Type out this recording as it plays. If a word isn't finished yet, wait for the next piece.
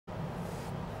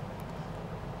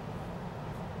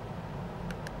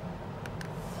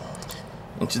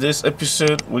In today's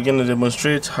episode, we're going to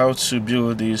demonstrate how to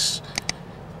build this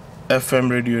FM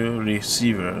radio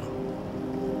receiver.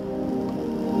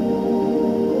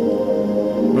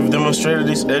 We've demonstrated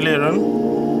this earlier on.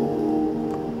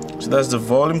 So that's the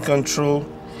volume control,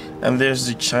 and there's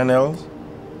the channel.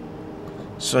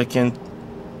 So I can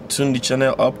tune the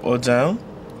channel up or down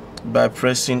by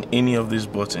pressing any of these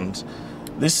buttons.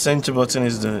 This center button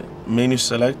is the menu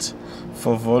select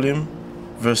for volume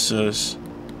versus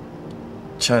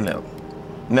channel.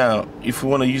 Now, if we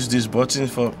want to use this button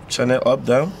for channel up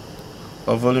down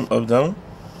or volume up down,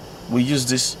 we use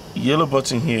this yellow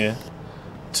button here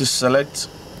to select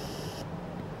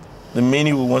the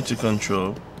menu we want to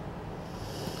control,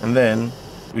 and then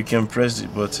we can press the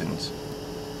buttons.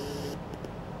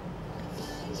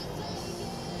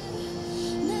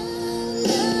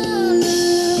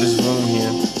 This volume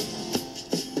here.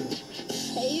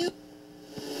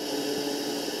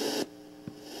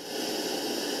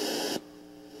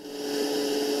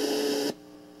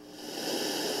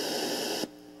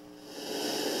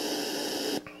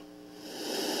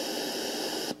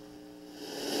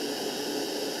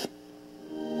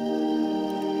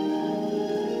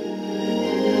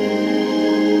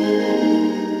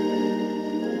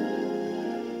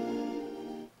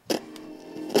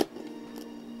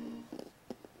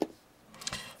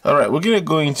 Alright, we're going to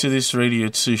go into this radio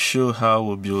to show how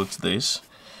we built this.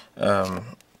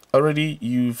 Already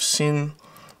you've seen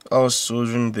us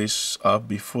soldering this up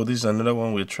before. This is another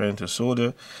one we're trying to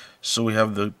solder. So we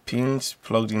have the pins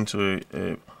plugged into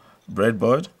a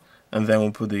breadboard, and then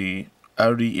we'll put the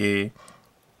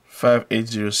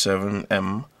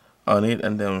RDA5807M on it,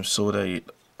 and then we'll solder it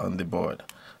on the board.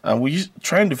 And we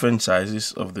try different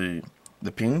sizes of the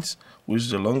pins. We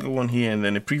use the longer one here, and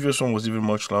then the previous one was even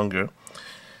much longer.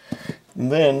 And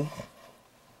then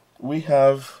we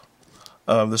have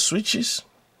the switches,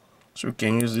 so we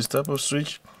can use this type of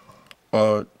switch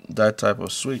or that type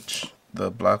of switch,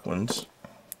 the black ones.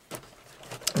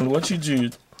 And what you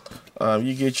do,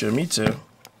 you get your meter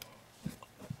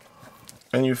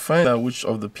and you find out which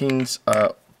of the pins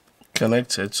are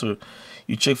connected. So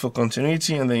you check for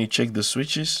continuity, and then you check the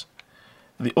switches.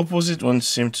 The opposite ones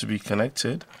seem to be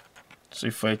connected, so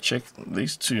if I check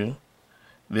these two,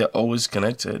 they're always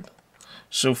connected.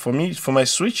 So for me, for my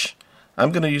switch,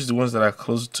 I'm going to use the ones that are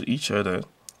closer to each other,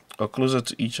 or closer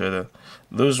to each other.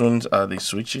 Those ones are the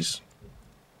switches.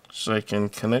 So I can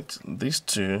connect these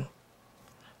two,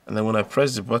 and then when I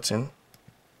press the button,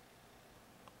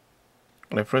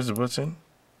 it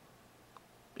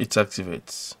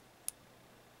activates.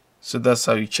 So that's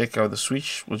how you check out the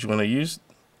switch, what you want to use.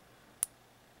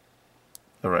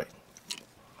 Alright.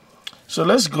 So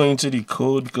let's go into the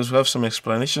code, because we have some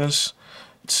explanations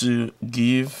to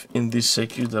give in this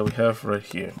circuit that we have right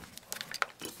here.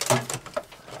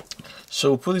 So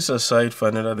we'll put this aside for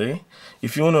another day.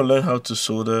 If you want to learn how to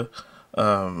solder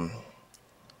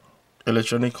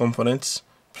electronic components,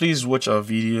 please watch our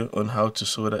video on how to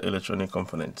solder electronic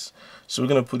components. So we're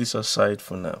going to put this aside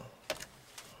for now.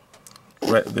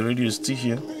 Right, the radio is still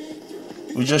here.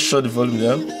 We just shut the volume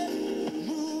down.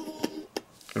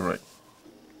 All right.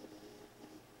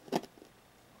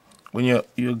 When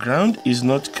your ground is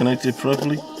not connected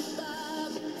properly,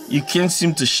 you can't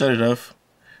seem to shut it off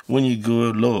when you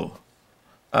go low.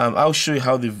 I'll show you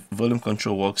how the volume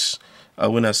control works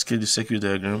when I scale the circuit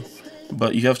diagram,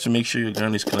 but you have to make sure your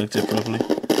ground is connected properly.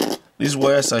 These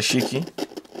wires are shaky,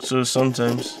 so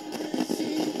sometimes.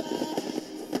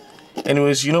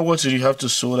 Anyways, you know what to do. You have to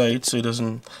solder it so it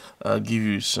doesn't give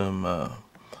you some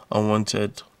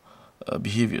unwanted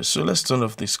behavior. So let's turn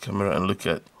off this camera and look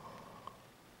at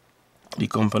the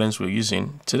components we're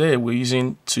using. Today we're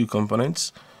using two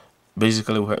components.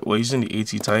 Basically we're using the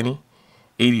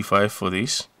ATtiny85 for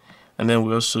this, and then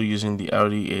we're also using the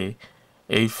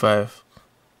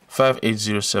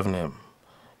RDA5807M.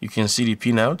 You can see the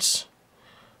pinouts.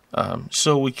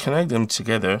 So we connect them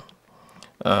together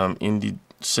in the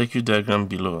circuit diagram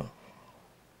below.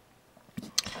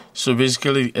 So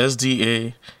basically the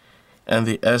SDA and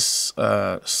the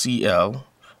SCL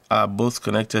are both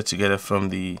connected together from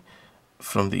the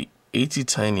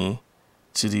ATtiny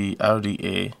to the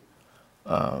RDA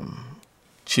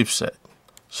chipset.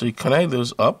 So you connect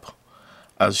those up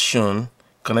as shown,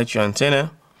 connect your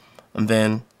antenna, and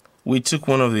then we took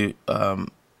one of the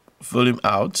volume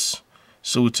outs.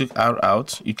 So we took R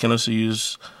out. You can also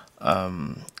use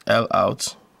L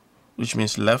out, which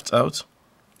means left out,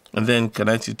 and then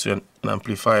connect it to an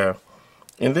amplifier.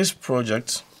 In this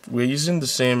project, we're using the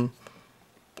same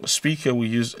speaker we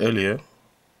used earlier.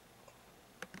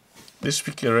 This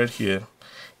speaker right here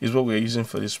is what we're using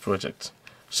for this project.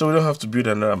 So we don't have to build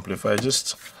another amplifier,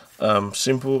 just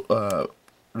simple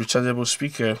rechargeable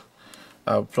speaker.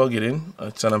 I'll plug it in.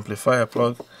 It's an amplifier.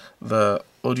 Plug the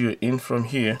audio in from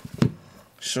here.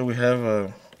 So we have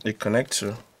a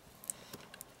connector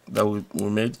that we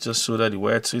made, just solder the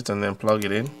wire to it and then plug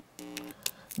it in.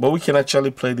 But we can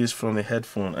actually play this from the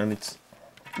headphone, and it's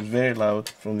very loud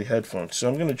from the headphone. So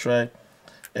I'm going to try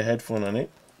a headphone on it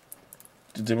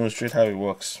to demonstrate how it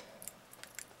works.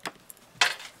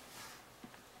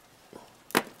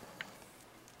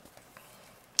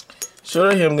 So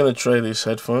right here I'm going to try this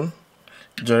headphone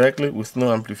directly with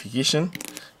no amplification,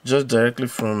 just directly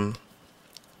from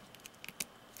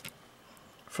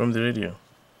the radio.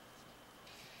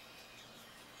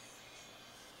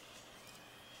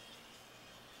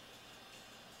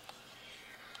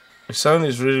 The sound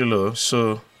is really low,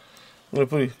 so I'm going to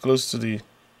put it close to the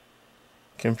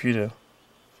computer.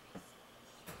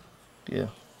 Yeah,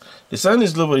 the sound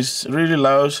is low, but it's really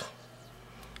loud.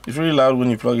 It's really loud when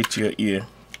you plug it to your ear.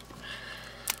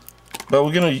 But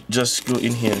we're gonna just go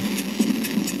in here.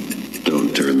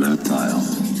 Don't turn that dial.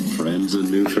 Friends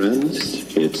and new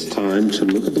friends, it's time to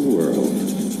look at the world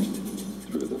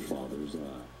through the Father's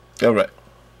eye.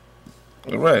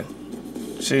 Alright.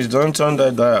 Says don't turn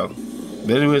that dial.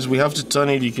 But anyways, we have to turn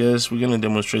it because we're gonna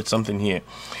demonstrate something here.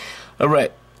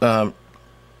 Alright. So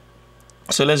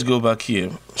let's go back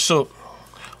here. So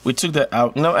we took that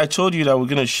out. Now I told you that we're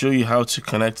gonna show you how to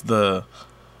connect the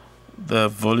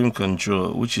volume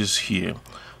control, which is here.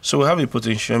 So we have a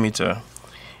potentiometer,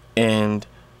 and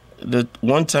the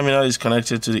one terminal is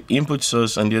connected to the input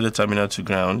source and the other terminal to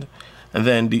ground, and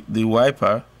then the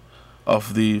wiper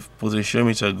of the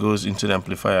potentiometer goes into the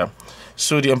amplifier.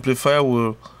 So the amplifier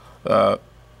will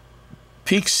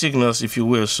pick signals, if you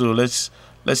will. So let's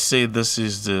say this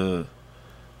is the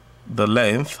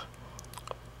length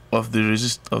of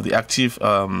the active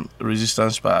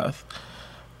resistance path,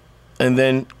 and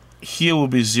then here will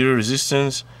be zero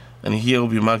resistance, and here will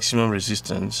be maximum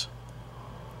resistance.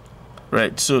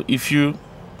 Right. So if you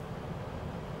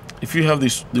have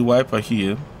the wiper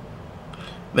here,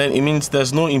 then it means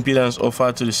there's no impedance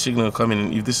offered to the signal coming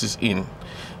in. If this is in,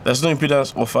 there's no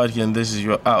impedance offered here, and this is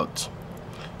your out.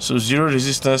 So zero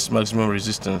resistance, maximum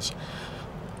resistance,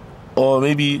 or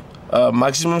maybe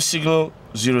maximum signal,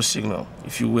 zero signal,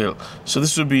 if you will. So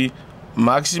this would be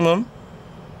maximum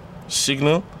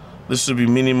signal. This will be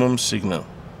minimum signal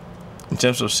in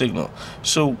terms of signal.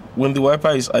 So when the wiper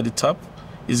is at the top,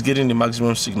 it's getting the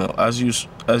maximum signal. As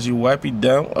you wipe it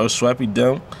down or swipe it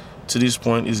down to this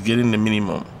point, it's getting the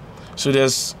minimum. So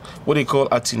there's what they call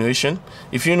attenuation.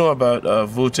 If you know about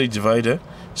voltage divider,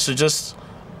 so just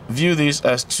view this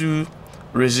as two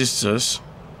resistors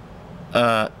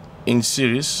in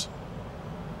series.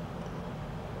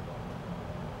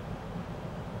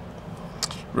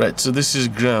 Right. So this is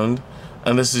ground,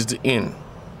 and this is the in.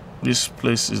 This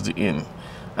place is the in,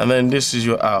 and then this is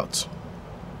your out.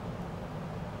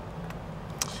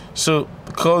 So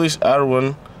call this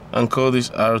R1 and call this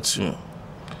R2.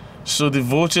 So the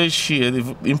voltage here,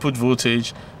 the input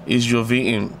voltage, is your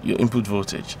Vin, your input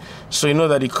voltage. So you know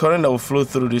that the current that will flow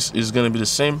through this is going to be the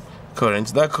same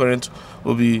current. That current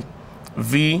will be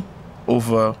V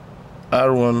over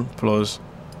R1 plus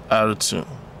R2.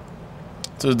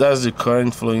 So that's the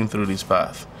current flowing through this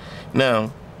path.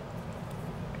 Now,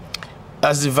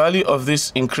 as the value of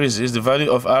this increases, the value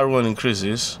of R1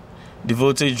 increases, the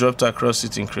voltage dropped across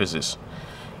it increases.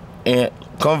 And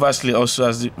conversely, also,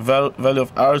 as the value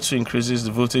of R2 increases,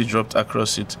 the voltage dropped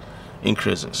across it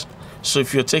increases. So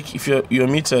if your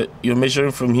meter, you're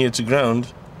measuring from here to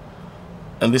ground,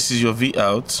 and this is your V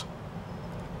out.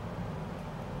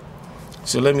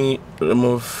 So let me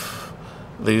remove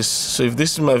this. So if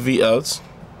this is my V out,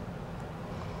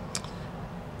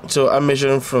 so I'm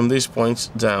measuring from this point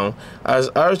down. As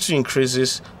R2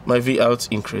 increases, my V out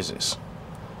increases.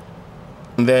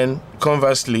 And then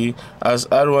conversely, as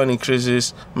R1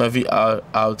 increases, my V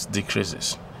out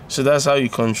decreases. So that's how you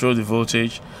control the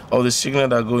voltage or the signal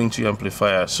that go into your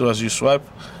amplifier. So as you swipe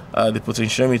the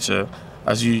potentiometer,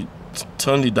 as you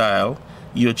turn the dial,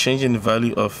 you're changing the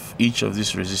value of each of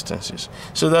these resistances.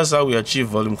 So that's how we achieve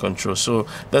volume control. So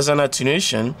there's an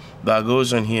attenuation that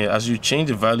goes on here. As you change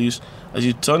the values, as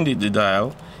you turn the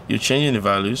dial, you're changing the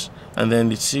values, and then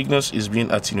the signals is being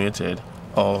attenuated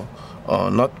or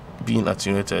not being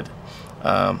attenuated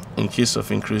in case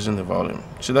of increasing the volume.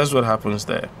 So that's what happens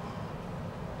there.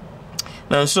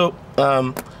 Now, so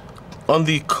on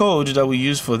the code that we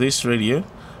use for this radio,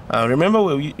 remember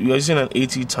we're using an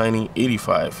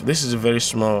ATtiny85. This is a very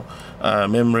small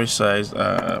memory sized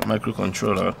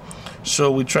microcontroller.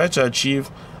 So we try to achieve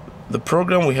the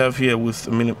program we have here with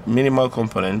minimal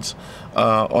components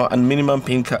and minimum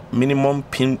pin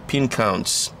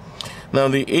counts. Now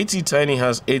the ATtiny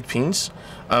has 8 pins.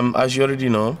 As you already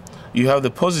know, you have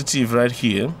the positive right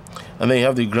here, and then you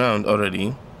have the ground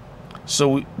already.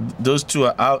 So those two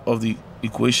are out of the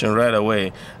equation right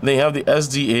away. Then you have the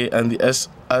SDA and the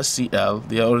SRCL.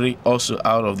 They are already also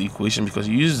out of the equation because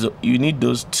you need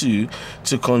those two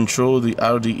to control the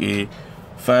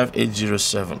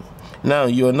RDA5807. Now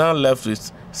you are now left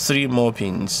with 3 more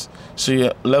pins. So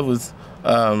you're left with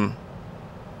PB1,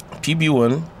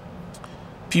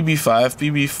 PB5,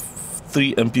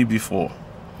 PB3, and PB4.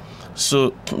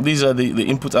 So these are the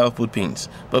input-output pins.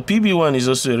 But PB1 is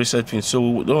also a reset pin, so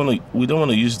we don't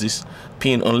want to use this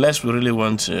pin unless we really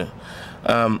want to.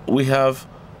 We have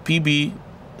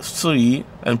PB3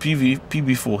 and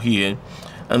PB4 here,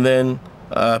 and then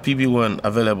PB1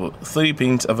 available. 3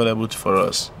 pins available for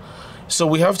us. So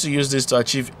we have to use this to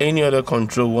achieve any other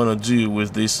control we want to do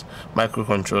with this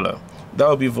microcontroller. That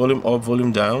will be volume up,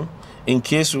 volume down. In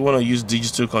case we want to use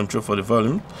digital control for the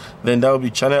volume, then that will be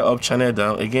channel up, channel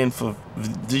down. Again, for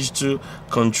digital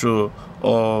control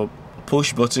or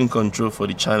push button control for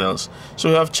the channels. So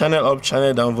we have channel up,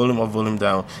 channel down, volume up, volume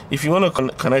down. If you want to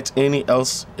connect any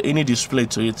display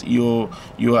to it,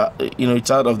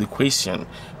 it's out of the question,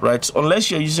 right? Unless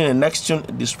you're using a next gen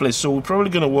display. So we're probably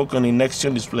going to work on a next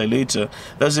gen display later.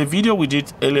 There's a video we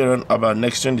did earlier on about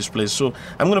next gen displays, so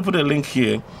I'm going to put a link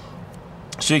here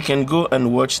so you can go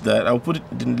and watch that. I'll put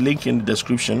the link in the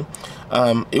description.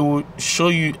 It will show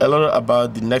you a lot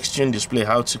about the next gen display,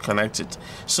 how to connect it.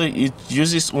 So it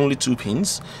uses only 2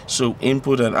 pins, so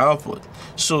input and output.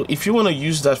 So if you want to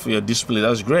use that for your display,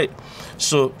 that's great.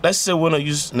 So let's say we want to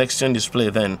use next gen display.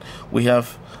 Then we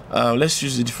have let's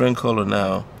use a different color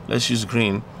now. Let's use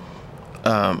green.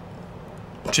 So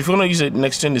if you want to use a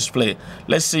next gen display,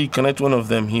 let's say you connect one of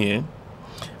them here,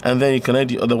 and then you connect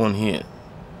the other one here.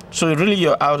 So really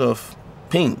you're out of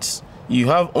pins. You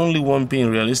have only 1 pin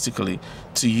realistically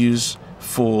to use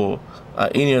for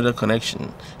any other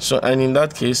connection. So, and in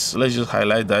that case, let's just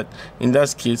highlight that. In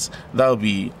that case, that will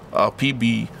be our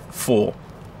PB4,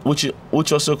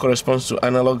 which also corresponds to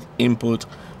analog input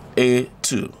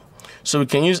A2. So we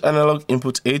can use analog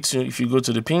input A2 if you go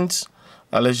to the pins.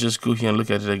 Let's just go here and look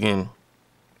at it again.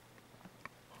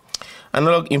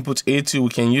 Analog input A2, we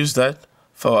can use that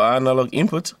for our analog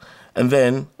input. And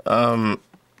then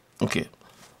okay,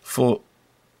 for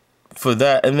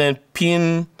that, and then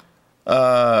pin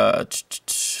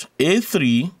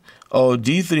A3 or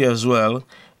D3 as well,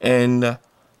 and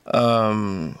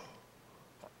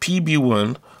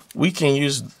PB1, we can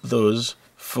use those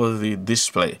for the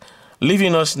display,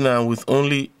 leaving us now with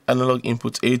only analog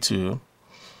input A2,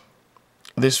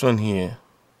 this one here,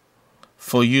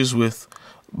 for use with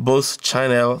both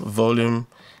channel, volume,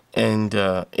 and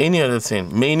any other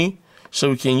thing, many.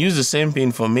 So we can use the same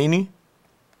pin for many.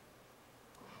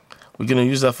 We're going to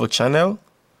use that for channel,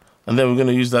 and then we're going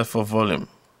to use that for volume.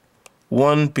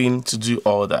 1 pin to do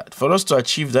all that. For us to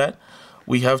achieve that,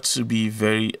 we have to be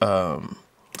very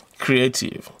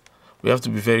creative. We have to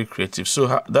be very creative.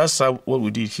 So that's what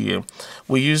we did here.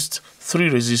 We used 3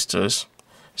 resistors.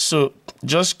 So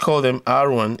just call them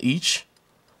R1 each,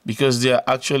 because they are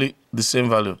actually the same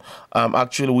value.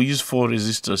 Actually, we use 4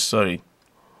 resistors, sorry.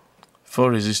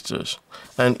 4 resistors.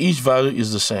 And each value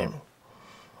is the same.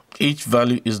 Each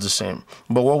value is the same.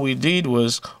 But what we did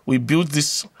was we built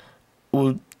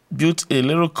a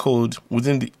little code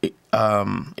within the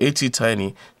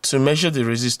ATtiny to measure the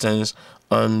resistance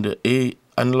on the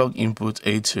analog input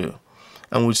A2.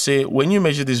 And we say when you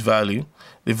measure this value,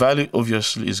 the value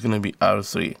obviously is going to be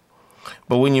R3.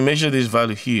 But when you measure this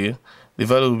value here, the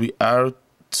value will be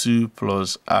R2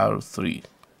 plus R3.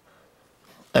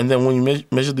 And then when you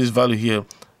measure this value here,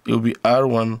 it will be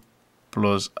R1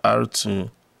 plus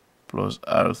R2 plus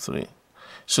R3.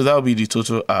 So that will be the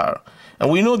total R.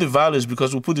 And we know the values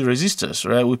because we put the resistors,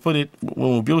 right? We put it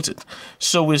when we built it.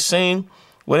 So we're saying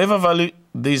whatever value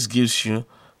this gives you,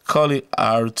 call it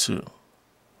R2.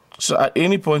 So at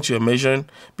any point you're measuring,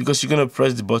 because you're going to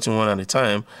press the button one at a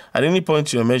time, at any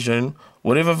point you're measuring,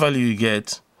 whatever value you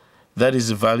get, that is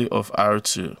the value of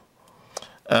R2.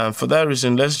 For that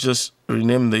reason, let's just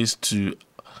rename this to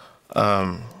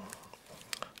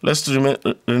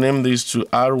rename this to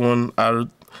R1, RA,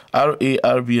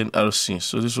 RB, and RC.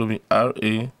 So this will be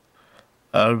RA,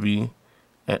 RB,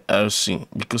 and RC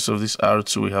because of this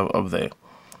R2 we have up there.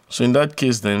 So in that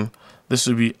case, then this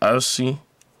will be RC,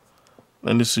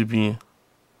 then this will be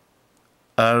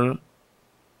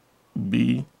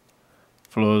RB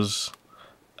plus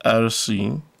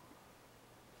RC.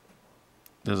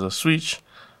 There's a switch,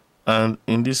 and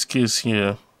in this case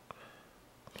here,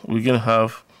 we're gonna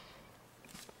have,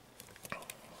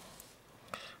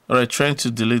 all right, trying to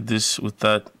delete this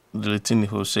without deleting the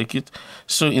whole circuit.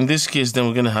 So in this case, then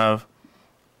we're gonna have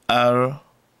RA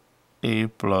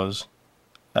plus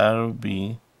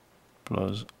RB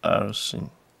plus RC.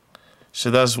 So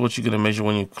that's what you're gonna measure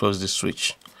when you close the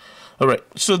switch. All right,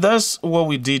 so that's what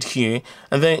we did here.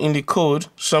 And then in the code,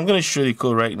 so I'm gonna show the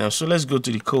code right now. So let's go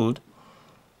to the code.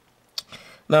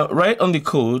 Now, right on the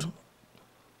code,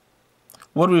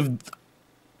 what we've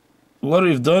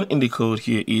done in the code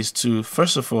here is to,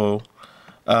 first of all,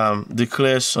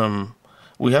 declare some,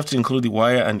 we have to include the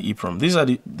wire and EEPROM. These are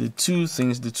the two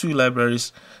things, the two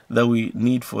libraries that we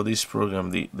need for this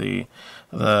program, the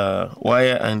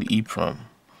wire and EEPROM,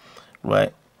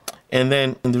 right? And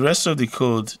then in the rest of the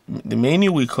code, the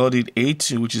menu, we called it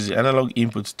A2, which is the analog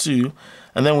input 2,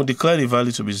 and then we declare the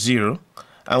value to be 0,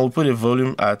 and we'll put a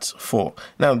volume at 4.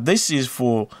 Now, this is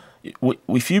for,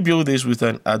 if you build this with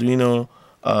an Arduino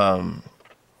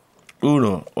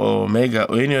Uno or Mega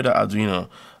or any other Arduino,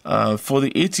 for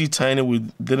the ATtiny, we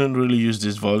didn't really use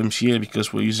these volumes here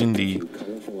because we're using the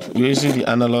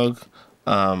analog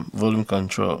volume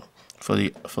control for the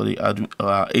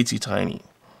ATtiny.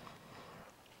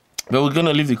 But we're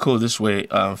gonna leave the code this way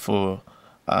for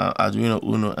Arduino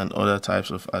Uno and other types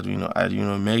of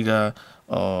Arduino Mega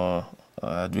or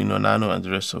Arduino Nano and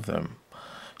the rest of them.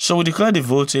 So we declare the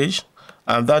voltage,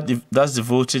 and that's the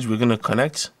voltage we're gonna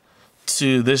connect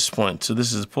to this point. So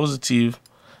this is positive,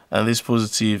 and this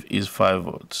positive is 5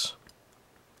 volts.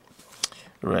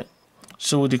 Right.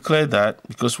 So we declare that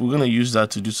because we're gonna use that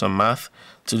to do some math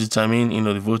to determine,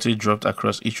 the voltage dropped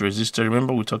across each resistor.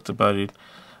 Remember we talked about it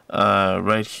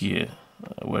right here.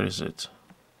 Where is it?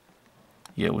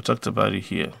 Yeah, we talked about it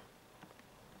here.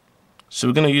 So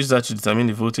we're going to use that to determine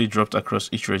the voltage dropped across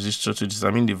each resistor, to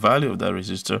determine the value of that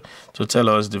resistor, to tell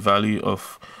us the value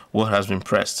of what has been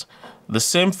pressed. The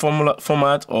same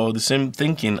format or the same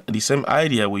thinking, the same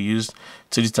idea we used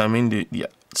to determine the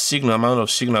signal, amount of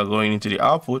signal going into the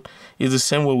output, is the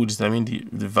same way we determine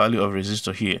the value of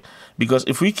resistor here. Because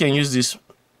if we can use this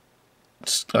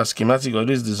schematic or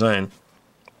this design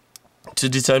to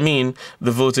determine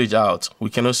the voltage out, we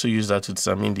can also use that to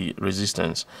determine the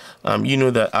resistance. You know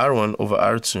that R1 over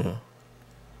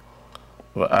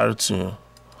R2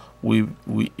 we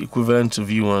equivalent to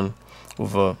V1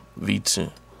 over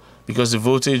V2, because the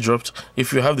voltage dropped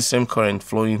if you have the same current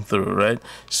flowing through, right?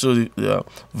 So the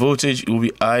voltage will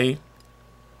be I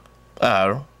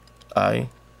R,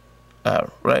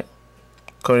 right?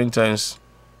 Current times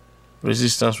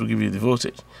resistance will give you the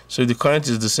voltage. So if the current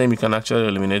is the same, you can actually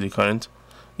eliminate the current.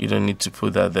 You don't need to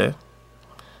put that there.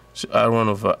 So R1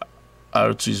 over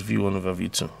R2 is V1 over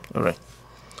V2. All right.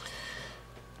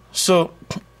 So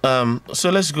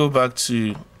let's go back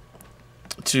to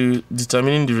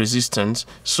determining the resistance.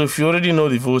 So if you already know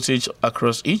the voltage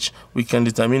across each, we can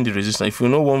determine the resistance. If we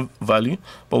know one value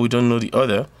but we don't know the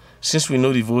other, since we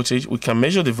know the voltage, we can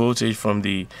measure the voltage from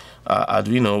the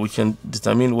Arduino. We can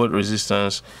determine what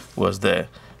resistance was there.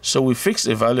 So we fix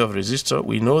a value of resistor.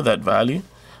 We know that value,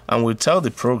 and we tell the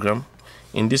program,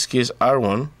 in this case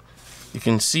R1, you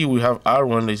can see we have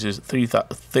R1, which is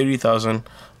 30,000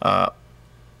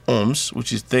 ohms,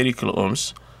 which is 30 kilo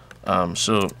ohms.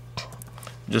 So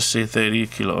just say 30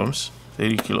 kilo ohms,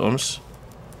 30 kilo ohms.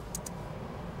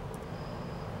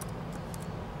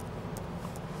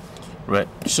 Right,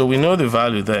 so we know the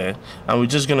value there, and we're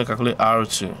just going to calculate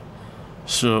R2.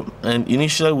 So, and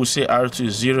initially we say R2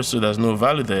 is 0, so there's no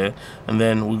value there, and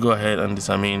then we go ahead and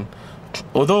determine.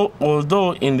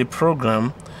 Although in the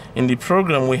program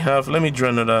we have, let me draw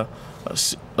another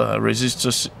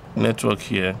resistor network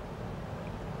here.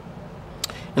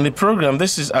 In the program,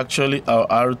 this is actually our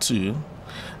R2,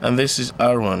 and this is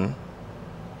R1.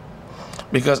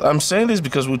 Because I'm saying this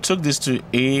because we took this to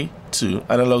A2,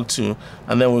 analog 2,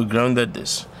 and then we grounded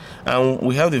this. And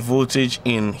we have the voltage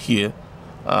in here,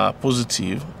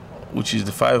 positive, which is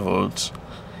the 5 volts.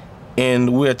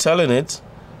 And we're telling it,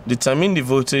 determine the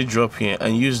voltage drop here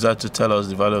and use that to tell us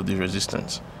the value of the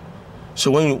resistance.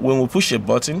 So when we push a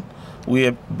button, we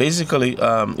are basically,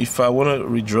 if I want to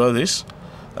redraw this,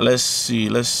 let's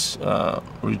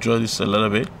redraw this a little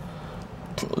bit.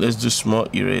 Let's do small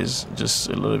erase, just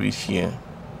a little bit here.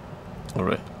 All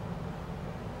right.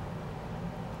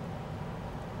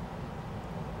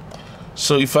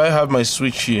 So if I have my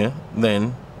switch here,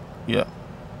 then yeah.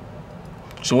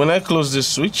 So when I close this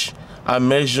switch, I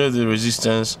measure the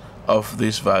resistance of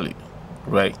this value,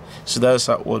 right? So that's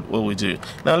what we do.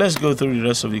 Now let's go through the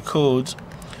rest of the code.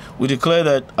 We declare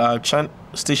that our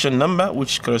station number,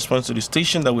 which corresponds to the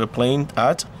station that we're playing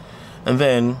at, and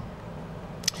then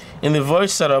In the void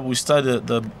setup, we start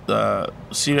the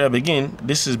serial begin.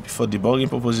 This is for debugging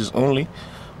purposes only.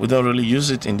 We don't really use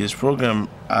it in this program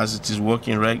as it is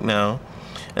working right now.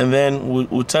 And then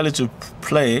we'll tell it to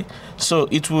play. So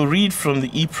it will read from the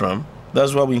EEPROM.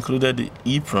 That's why we included the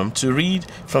EEPROM, to read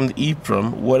from the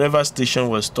EEPROM whatever station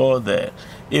was stored there.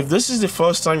 If this is the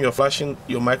first time you're flashing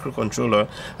your microcontroller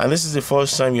and this is the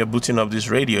first time you're booting up this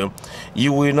radio,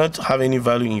 you will not have any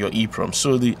value in your EEPROM.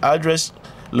 So the address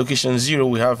location 0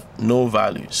 will have no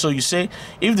value. So you say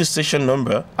if the station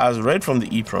number as read from the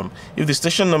EEPROM, if the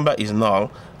station number is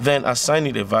null, then assign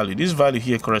it a value. This value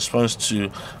here corresponds to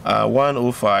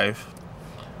 105.3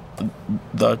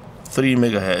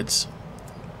 megahertz.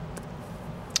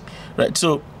 Right,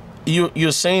 so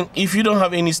you're saying if you don't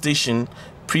have any station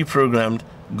pre-programmed,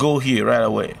 go here right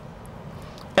away.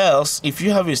 Else, if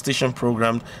you have a station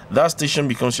programmed, that station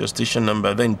becomes your station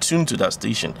number, then tune to that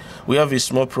station. We have a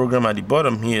small program at the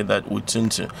bottom here that we tune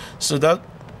to. So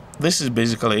this is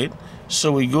basically it.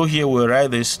 So we go here, we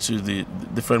write this to the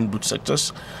different boot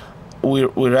sectors. We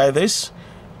write this,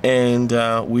 and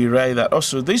we write that.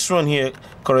 Also, this one here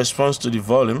corresponds to the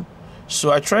volume.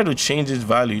 So I try to change this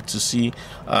value to see,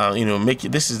 make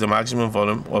it, this is the maximum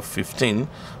volume of 15,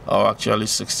 or actually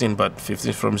 16, but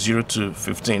 15 from 0 to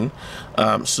 15.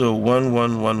 So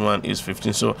 1111 is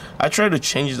 15. So I try to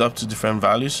change it up to different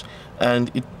values, and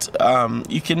it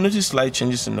you can notice slight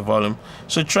changes in the volume.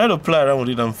 So try to play around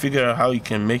with it and figure out how you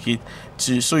can make it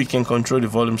so you can control the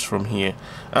volumes from here.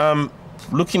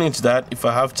 Looking into that, if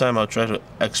I have time, I'll try to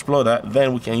explore that.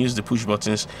 Then we can use the push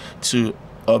buttons to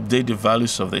update the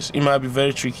values of this. It might be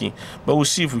very tricky, but we'll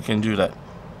see if we can do that.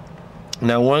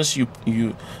 Now once you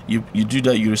do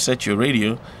that, you reset your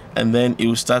radio, and then it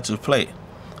will start to play.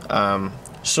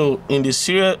 So in the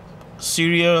serial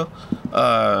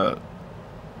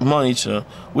monitor,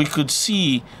 we could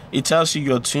see it tells you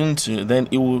you're tuned to, then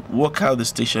it will work out the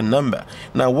station number.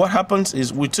 Now what happens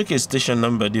is we took a station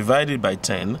number, divided by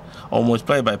 10 or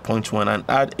multiplied by 0.1 and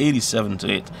add 87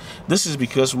 to it. This is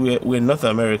because we're in North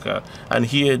America, and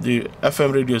here the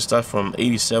FM radio starts from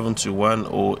 87 to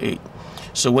 108.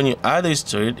 So when you add this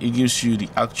to it, it gives you the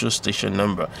actual station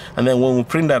number, and then when we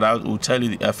print that out, it will tell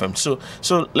you the FM. So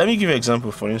let me give you an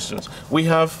example. For instance, we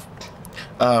have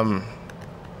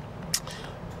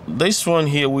this one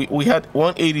here, we had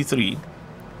 183.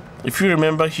 If you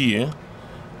remember here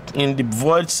in the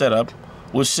void setup,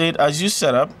 we said as you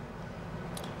set up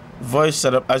void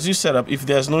setup, as you set up, if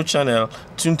there's no channel,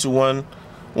 tune to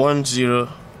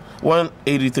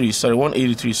 183. Sorry,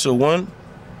 183. So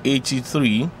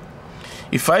 183.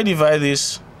 If I divide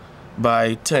this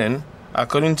by 10,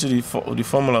 according to the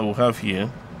formula we have here,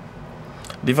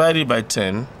 divided by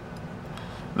 10,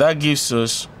 that gives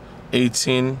us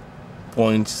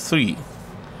 18.3,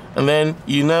 and then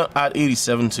you now add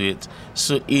 87 to it.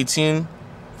 So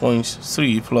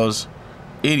 18.3 plus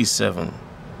 87,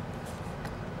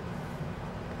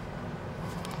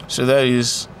 so that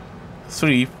is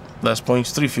 3, that's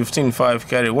 0.3, 15, 5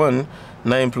 carry 1,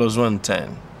 9 plus 1,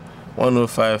 10,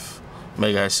 105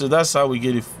 megahertz. So that's how we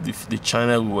get the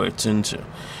channel we were tuned to.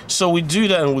 So we do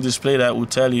that, and we'll display that. We'll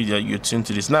tell you that you're tuned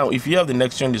to this. Now if you have the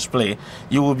next gen display,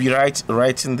 you will be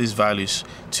writing these values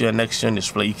to your next gen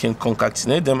display. You can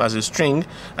concatenate them as a string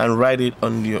and write it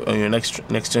on your next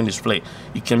gen display.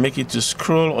 You can make it to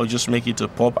scroll or just make it to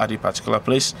pop at a particular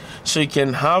place, so you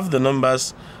can have the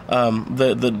numbers,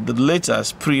 the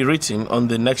letters pre-written on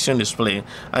the next gen display,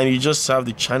 and you just have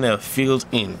the channel filled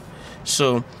in.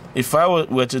 So if I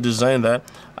were to design that,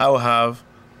 I will have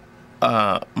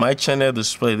my channel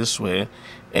display this way,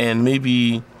 and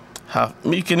maybe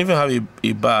you can even have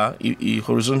a bar, a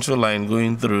horizontal line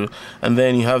going through, and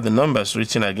then you have the numbers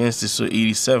written against it. So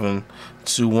 87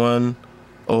 to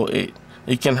 108.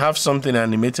 You can have something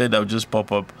animated that will just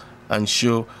pop up and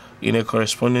show in a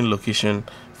corresponding location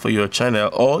for your channel,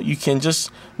 or you can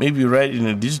just maybe write in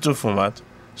a digital format,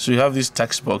 so you have this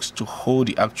text box to hold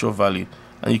the actual value,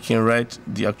 and you can write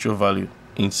the actual value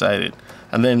inside it,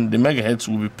 and then the megahertz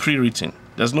will be pre-written.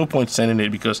 There's no point sending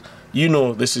it because you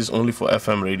know this is only for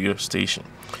FM radio station.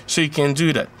 So you can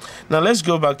do that. Now let's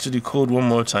go back to the code one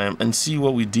more time and see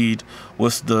what we did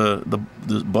with the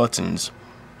buttons.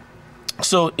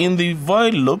 So in the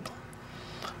void loop,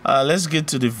 let's get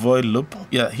to the void loop.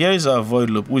 Yeah, here is our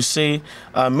void loop. We say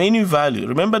menu value.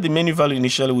 Remember the menu value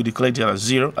initially we declared it as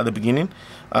 0 at the beginning,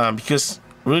 because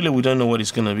really we don't know what it's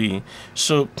going to be.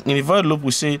 So in the void loop,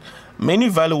 we say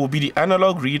menu value will be the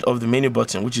analog read of the menu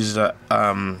button, which is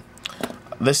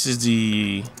this is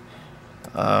the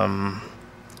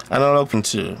analog pin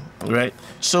 2, right?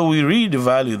 So we read the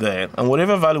value there, and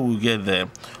whatever value we get there,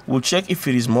 we'll check if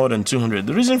it is more than 200.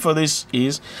 The reason for this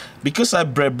is because I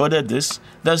breadboarded this,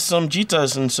 there's some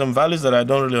jitters and some values that I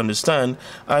don't really understand.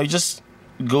 I just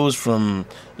goes from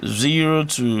 0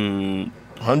 to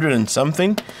 100 and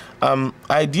something.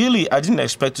 Ideally, I didn't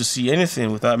expect to see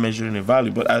anything without measuring a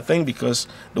value, but I think because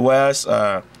the wires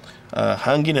are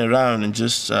hanging around and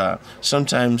just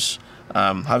sometimes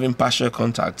having partial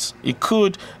contacts, it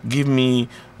could give me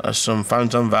some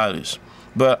phantom values.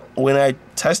 But when I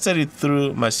tested it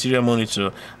through my serial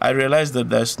monitor, I realized that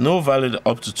there's no value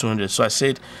up to 200. So I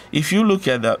said, if you look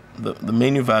at the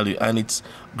menu value and it's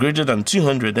greater than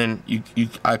 200, then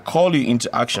I call you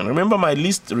into action. Remember, my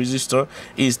least resistor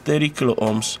is 30 kilo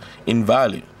ohms in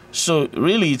value. So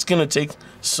really, it's going to take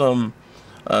some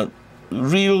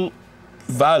real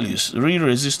values, real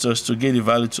resistors to get the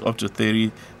value to up to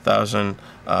 30,000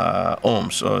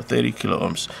 ohms or 30 kilo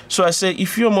ohms. So I say,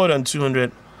 if you're more than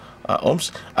 200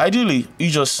 ohms, ideally you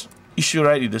should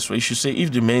write it this way. You should say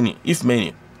if menu.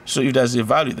 So if there's a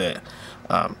value there,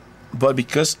 but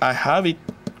because I have it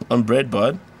on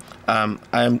breadboard, I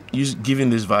am giving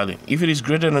this value. If it is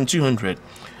greater than 200,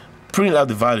 print out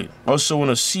the value. Also want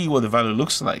to see what the value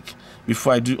looks like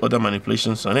before I do other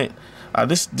manipulations on it.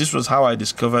 This was how I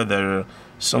discovered there are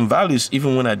some values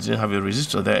even when I didn't have a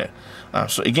resistor there.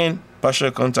 So again,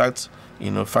 partial contact,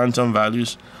 phantom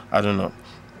values, I don't know.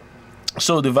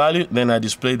 So the value, then I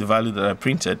display the value that I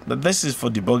printed, but this is for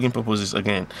debugging purposes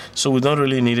again. So we don't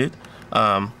really need it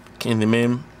in the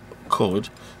main code,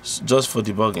 just for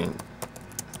debugging.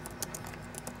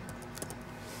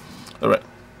 All right.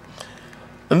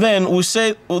 And then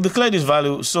we'll declare this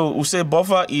value. So we'll say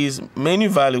buffer is menu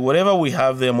value, whatever we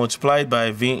have there multiplied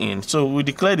by V in. So we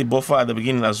declare the buffer at the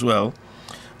beginning as well.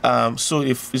 So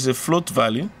if it's a float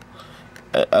value,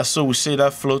 so we say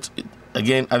that float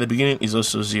again at the beginning is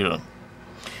also 0.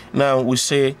 Now we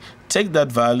say take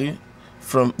that value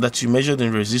from that you measured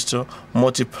in resistor,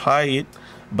 multiply it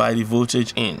by the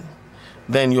voltage in.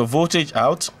 Then your voltage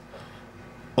out,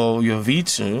 or your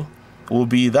V2, will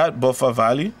be that buffer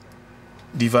value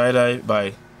divided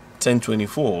by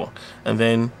 1024, and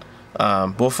then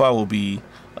buffer will be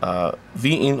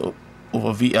V in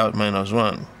over V out minus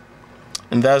 1.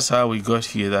 And that's how we got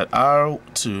here that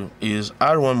R2 is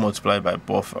R1 multiplied by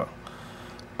buffer.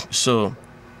 So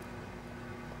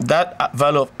that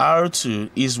value of R2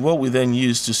 is what we then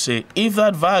use to say if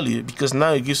that value, because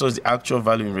now it gives us the actual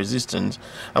value in resistance,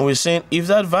 and we're saying if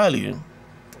that value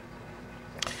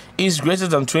is greater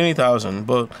than 20,000,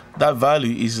 but that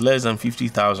value is less than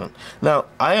 50,000. Now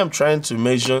I am trying to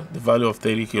measure the value of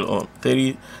 30 kilo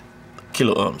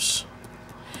ohms,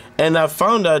 and I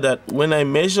found out that when I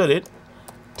measured it,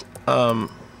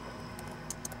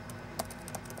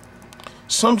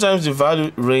 sometimes the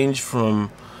value range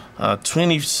from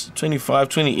 25,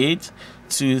 28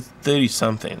 to 30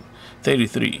 something,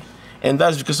 33. And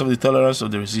that's because of the tolerance of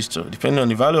the resistor. Depending on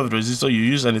the value of the resistor you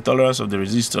use and the tolerance of the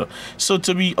resistor. So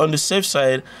to be on the safe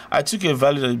side, I took a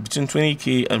value that between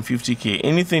 20k and 50k.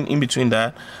 Anything in between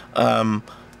that,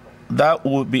 that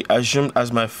would be assumed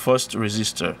as my first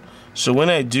resistor. So when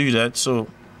I do that, so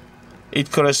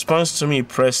it corresponds to me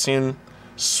pressing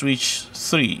switch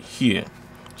 3 here.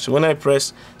 So when I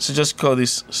press, so just call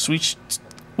this switch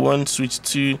 1, switch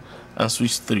 2, and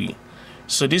switch 3.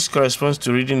 So this corresponds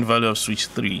to reading the value of switch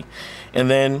 3. And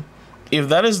then if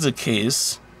that is the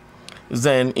case,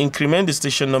 then increment the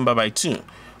station number by 2.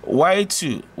 Why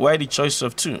 2? Why the choice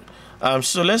of 2?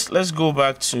 So let's go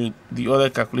back to the other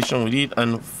calculation we did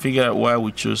and figure out why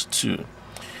we chose 2.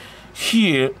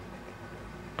 Here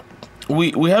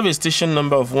we have a station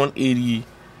number of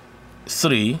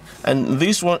 183, and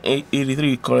this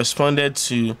 183 corresponded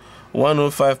to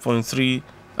 105.3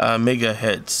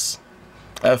 megahertz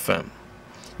FM.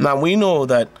 Now we know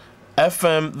that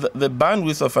FM, the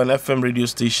bandwidth of an FM radio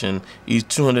station is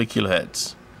 200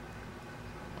 kilohertz.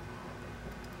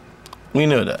 We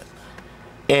know that,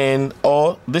 and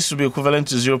or this would be equivalent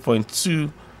to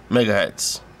 0.2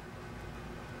 megahertz,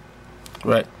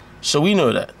 right? So we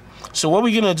know that. So what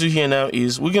we're gonna do here now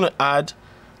is we're gonna add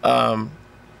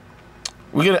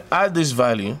this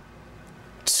value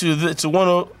to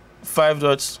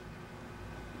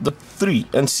 105.3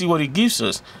 and see what it gives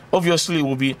us. Obviously it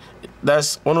will be,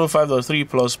 that's 105.3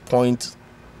 plus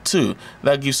 0.2,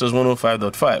 that gives us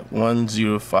 105.5,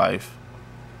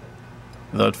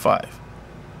 105.5.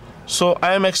 So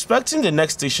I am expecting the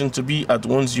next station to be at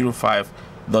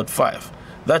 105.5.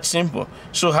 That's simple.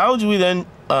 So how do we then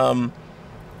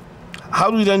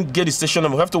get the station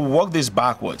number? We have to work this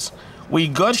backwards. We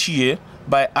got here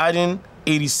by adding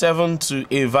 87 to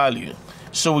a value.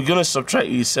 So we're going to subtract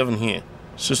 87 here.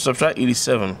 So subtract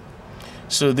 87.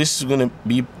 So this is going to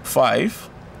be 5.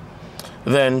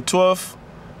 Then 12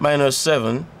 minus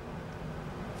 7.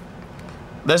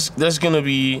 That's going to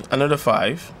be another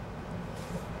 5.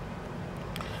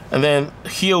 And then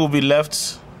here will be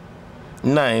left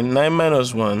 9. 9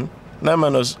 minus 1. 9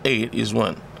 minus 8 is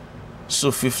 1.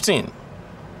 So 15.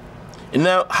 And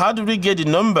now, how did we get the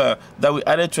number that we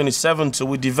added 27 to?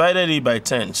 We divided it by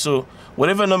 10. So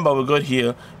whatever number we got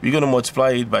here, we're going to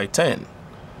multiply it by 10.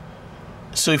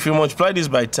 So if you multiply this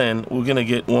by 10, we're going to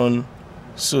get 1.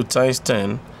 So times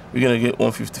 10, we're going to get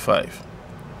 155.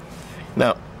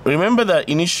 Now, remember that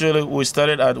initially we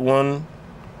started at 1.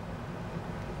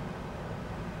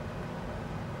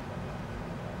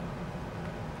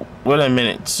 Wait a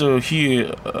minute. So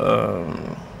here,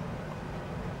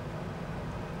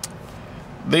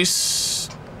 this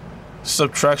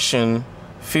subtraction,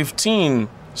 15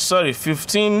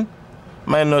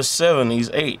 minus 7 is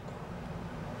 8.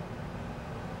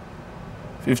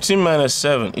 15 minus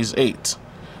 7 is 8.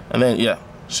 And then, yeah,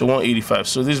 so 185.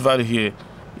 So this value here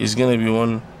is going to be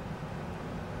 1.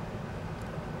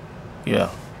 Yeah.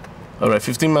 All right,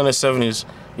 15 minus 7 is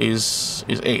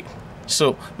 8.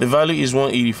 So the value is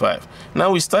 185.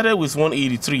 Now we started with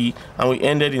 183 and we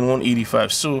ended in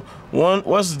 185. So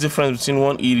what's the difference between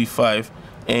 185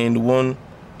 and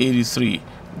 183?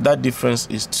 That difference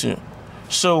is 2.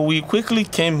 So we quickly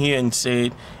came here and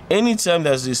said anytime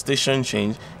there's a station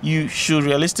change, you should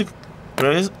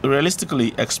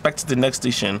realistically expect the next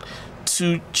station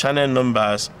 2 channel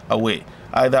numbers away,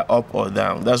 either up or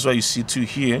down. That's why you see 2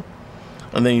 here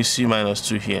and then you see minus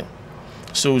 2 here.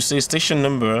 So we say station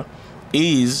number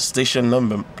is station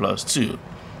number plus 2,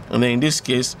 and then in this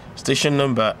case station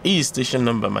number is station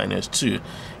number minus 2.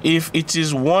 If it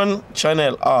is one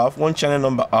channel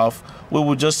number off, we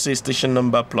will just say station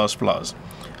number plus plus,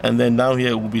 and then down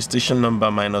here will be station number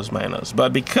minus minus.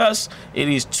 But because it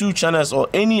is 2 channels or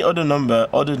any other number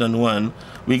other than 1,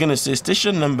 we're going to say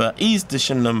station number is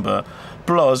station number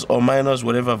plus or minus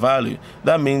whatever value.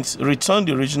 That means return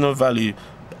the original value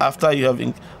after you have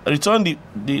returned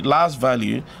the last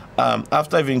value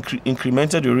after you've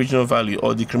incremented the original value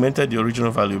or decremented the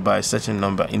original value by a certain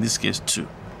number, in this case 2.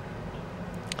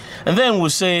 And then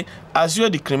we'll say, as you're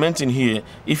decrementing here,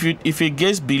 if it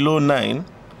gets below 9,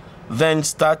 then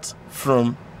start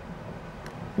from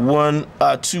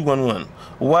 211.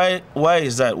 Why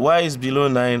is that? Why is below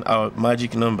 9 our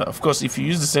magic number? Of course, if you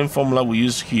use the same formula we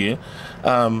use here,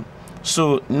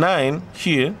 so 9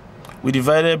 here we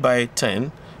divided by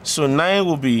 10. So 9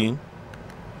 will be,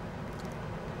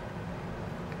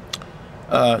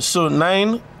 so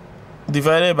 9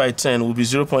 divided by 10 will be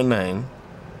 0.9.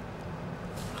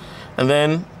 And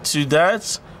then to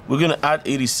that, we're going to add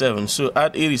 87. So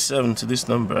add 87 to this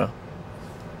number.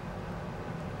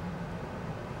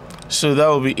 So that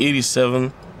will be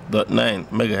 87.9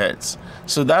 megahertz.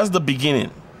 So that's the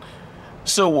beginning.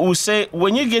 So we'll say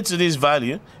when you get to this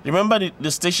value, remember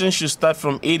the station should start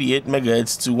from 88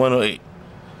 megahertz to 108.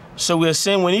 So we're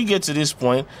saying when you get to this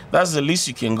point, that's the least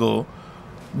you can go.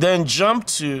 Then jump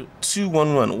to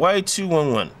 211. Why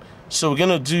 211? So we're going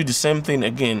to do the same thing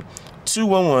again.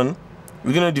 211,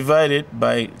 we're going to divide it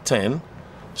by 10.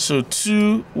 So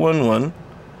 211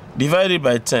 divided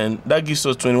by 10, that gives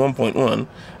us 21.1.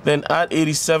 Then add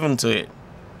 87 to it.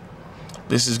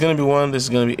 This is going to be 1, this is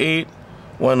going to be 8,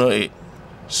 108.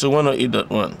 So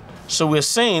 108.1. So we're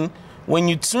saying when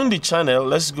you tune the channel,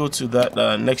 let's go to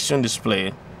that next tune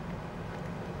display.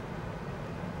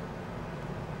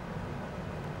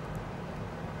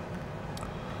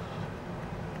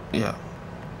 Yeah.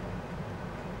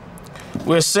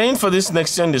 We're saying for this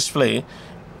next gen display,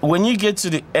 when you get to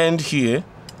the end here,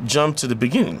 jump to the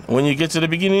beginning. When you get to the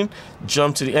beginning,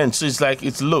 jump to the end. So it's like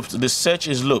it's looped. The search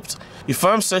is looped. If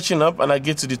I'm searching up and I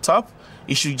get to the top,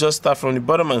 it should just start from the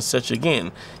bottom and search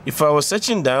again. If I was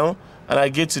searching down and I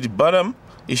get to the bottom,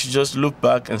 it should just loop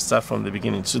back and start from the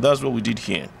beginning. So that's what we did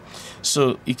here.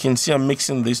 So you can see I'm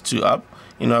mixing these two up.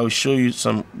 You know, I will show you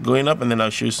some going up and then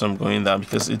I'll show you some going down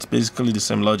because it's basically the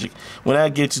same logic. When I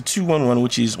get to 211,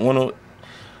 which is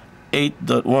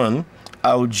 108.1,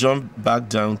 I'll jump back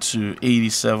down to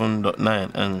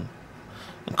 87.9, and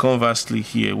conversely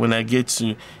here, when I get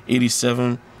to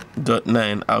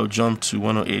 87.9, I'll jump to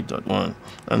 108.1,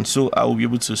 and so I will be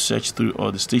able to search through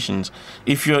all the stations.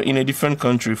 If you're in a different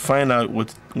country, find out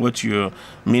what your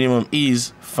minimum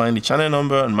is, find the channel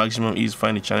number, and maximum is,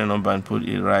 find the channel number and put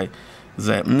it right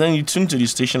there. And then you tune to the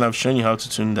station. I've shown you how to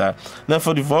tune that. Now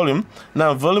for the volume,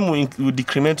 will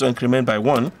decrement or increment by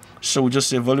 1. So we just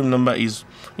say volume number is,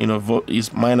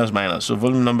 is minus minus. So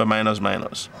volume number minus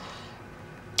minus.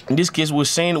 in this case, we're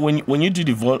saying when you do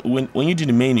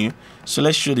the menu. So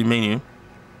let's show the menu.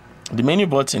 The menu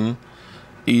button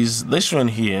is this one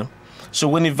here. So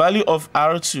when the value of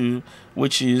R2,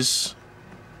 which is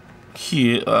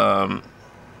here,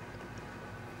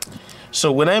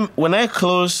 so when I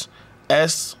close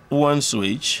S1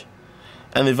 switch,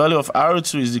 and the value of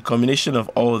R2 is the combination of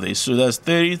all this, so that's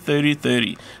 30, 30,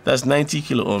 30. That's 90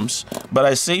 kilo ohms. But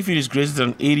I say if it is greater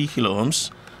than 80 kilo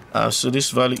ohms, so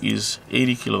this value is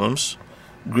 80 kilo ohms,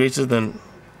 greater than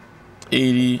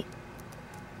 80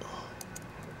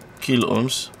 kilo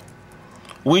ohms,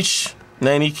 which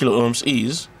 90 kilo ohms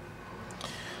is.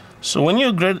 So when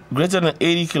you're greater than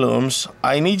 80 kilo ohms,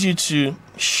 I need you to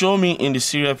show me in the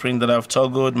serial print that I've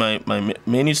toggled my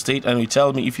menu state, and you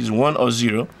tell me if it's 1 or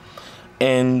 0.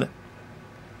 And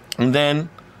then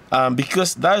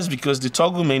because the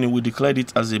toggle menu, we declared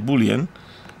it as a boolean,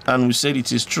 and we said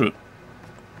it is true.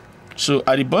 So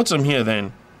at the bottom here,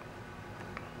 then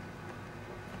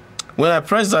when I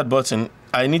press that button,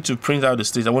 I need to print out the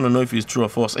state. I want to know if it's true or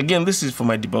false. Again, this is for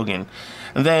my debugging.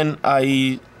 And then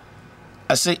I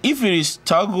say if it is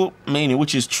toggle menu,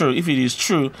 which is true, if it is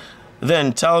true,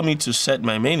 then tell me to set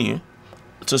my menu,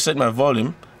 to set my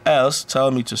volume, else tell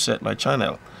me to set my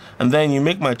channel. And then you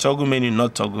make my toggle menu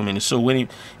not toggle menu. So if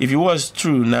it was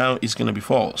true, now it's going to be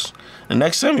false. The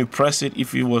next time you press it,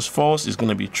 if it was false, it's going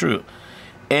to be true.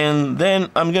 And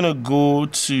then I'm going to go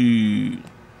to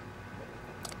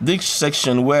this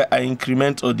section where I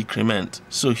increment or decrement.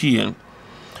 So here,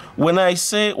 when I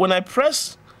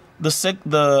press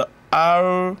the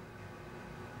R3,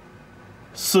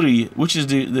 which is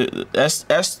the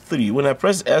S3, when I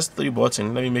press S3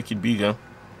 button, let me make it bigger.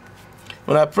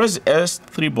 When I press the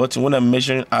S3 button, when I'm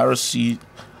measuring RC,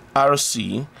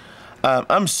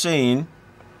 I'm saying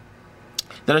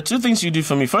there are two things you do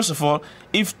for me. First of all,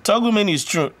 if toggle menu is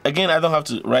true, again, I don't have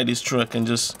to write this true. I can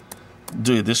just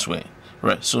do it this way,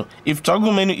 right? So if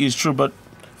toggle menu is true, but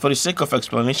for the sake of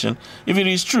explanation, if it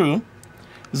is true,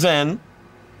 then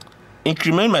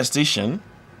increment my station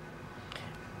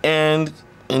and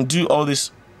do all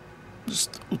these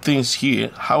things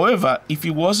here. However, if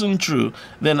it wasn't true,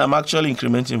 then I'm actually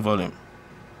incrementing volume.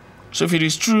 So if it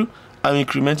is true, I'm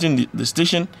incrementing the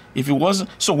station. If it wasn't,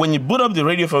 so when you boot up the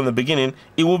radio from the beginning,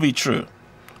 it will be true.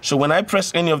 So when I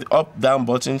press any of the up down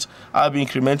buttons, I'll be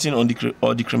incrementing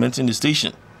or decrementing the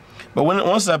station. But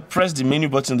once I press the menu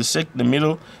button, the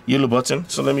middle yellow button,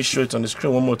 so let me show it on the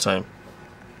screen one more time.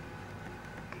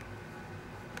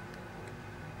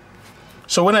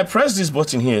 So when I press this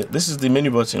button here, this is the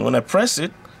menu button. When I press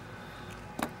it,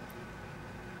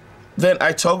 then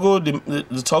I toggle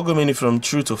the toggle menu from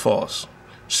true to false.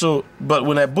 So, but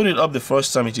when I boot it up the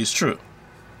first time, it is true.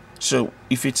 So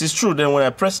if it is true, then when I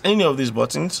press any of these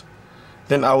buttons,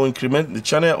 then I will increment the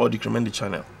channel or decrement the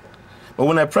channel. But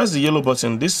when I press the yellow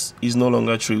button, this is no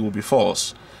longer true, it will be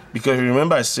false. Because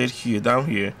remember I said here, down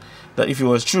here, that if it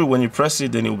was true, when you press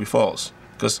it, then it will be false.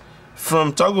 Because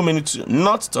from toggle menu to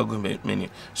not toggle menu,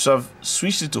 so I've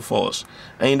switched it to false.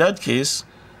 And in that case,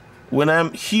 when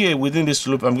I'm here within this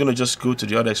loop, I'm going to just go to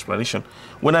the other explanation.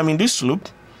 When I'm in this loop,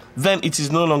 then it is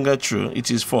no longer true,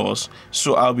 it is false,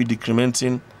 so I'll be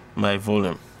decrementing my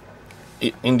volume.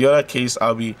 In the other case,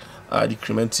 I'll be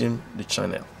decrementing the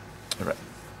channel. All right.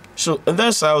 So and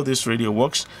that's how this radio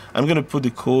works. I'm going to put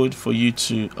the code for you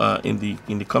to in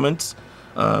the comments,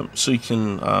 so you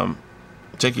can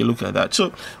take a look at that.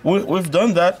 So we've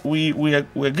done that.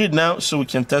 We're good now, so we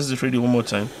can test this radio one more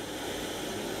time.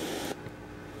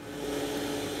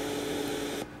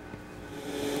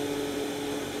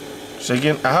 So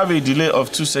again, I have a delay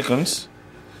of 2 seconds.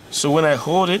 So when I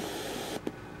hold it,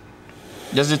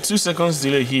 there's a 2 seconds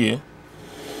delay here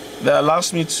that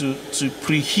allows me to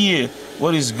pre-hear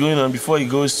what is going on before it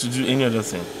goes to do any other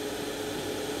thing.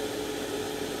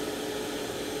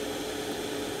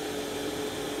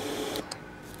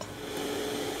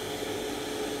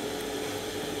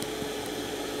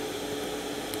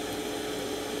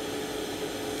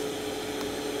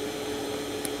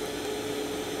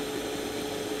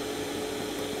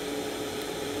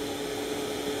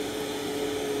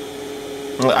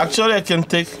 Actually, I can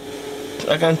take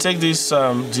this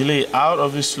delay out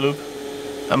of this loop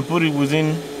and put it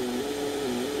within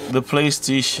the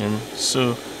PlayStation.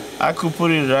 So I could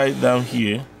put it right down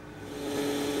here.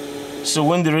 So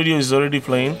when the radio is already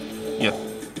playing, yeah.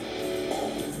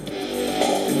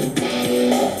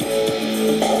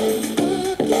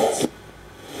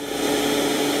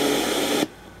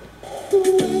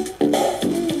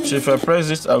 So if I press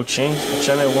this, I'll change the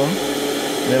channel 1.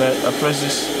 Then I press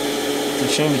this to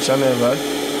change the channel back.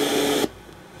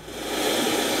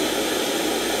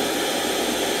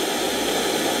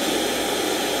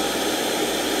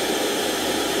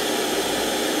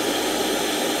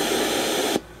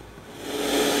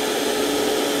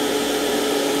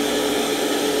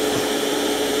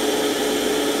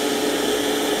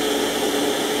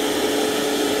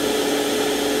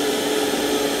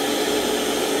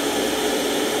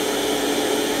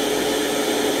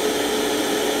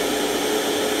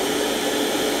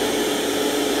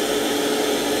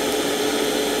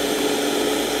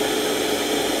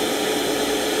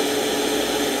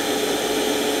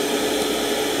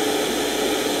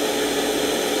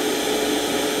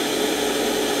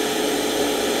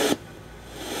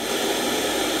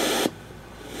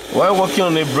 while working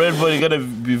on a breadboard, you gotta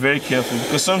be very careful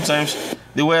because sometimes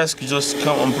the wires could just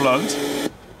come unplugged.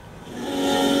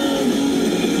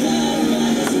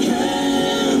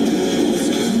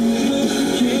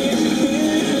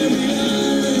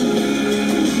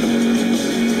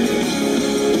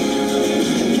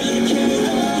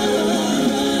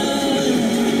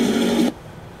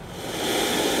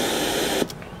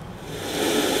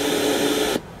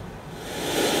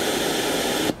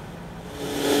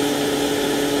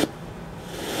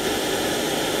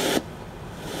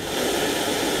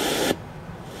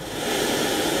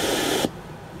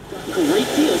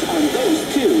 Great deals on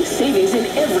those too. Savings in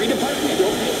every department.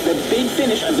 Don't miss the big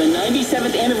finish of the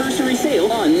 97th anniversary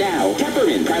sale on now.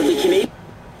 Peppermint, proudly Canadian.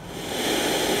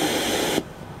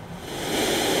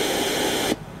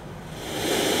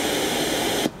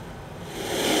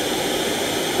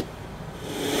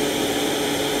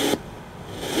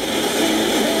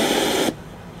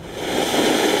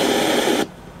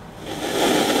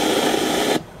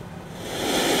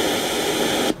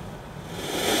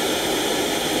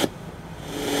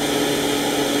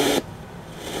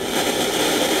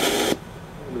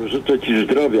 Życzę Ci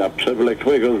zdrowia,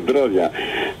 przewlekłego zdrowia.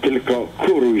 Tylko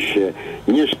kuruj się,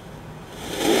 nie...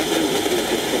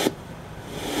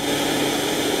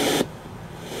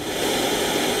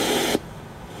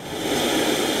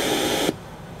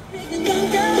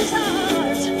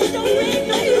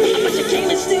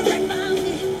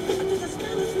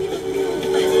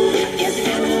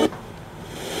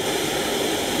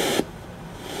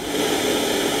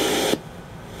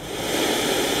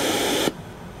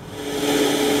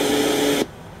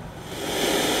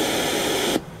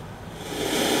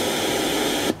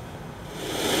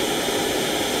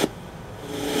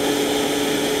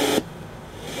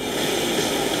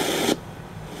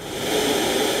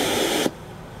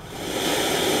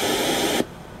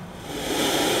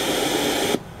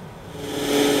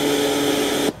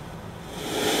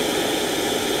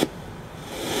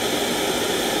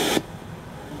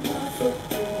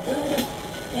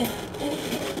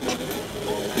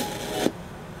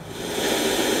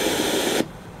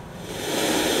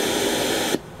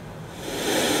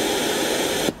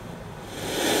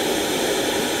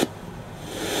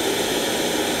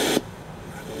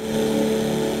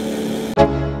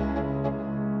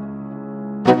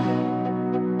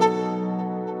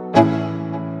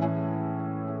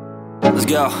 Let's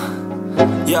go.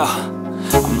 Yo,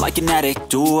 I'm like an addict,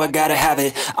 do I gotta have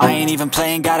it. I ain't even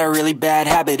playing, got a really bad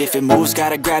habit. If it moves,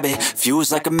 gotta grab it,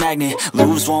 fuse like a magnet.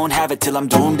 Lose, won't have it till I'm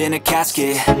doomed in a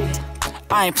casket.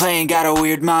 I ain't playing, got a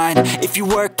weird mind. If you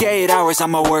work 8 hours,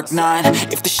 I'ma work 9.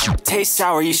 If the shit tastes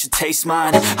sour, you should taste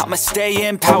mine. I'ma stay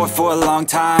in power for a long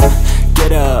time.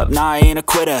 Get up, nah, I ain't a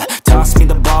quitter. Toss me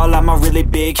the ball, I'm a really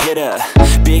big hitter.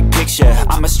 Big picture,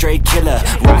 I'm a straight killer.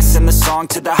 Rising the song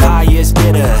to the highest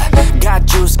bidder. Got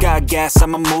juice, got gas,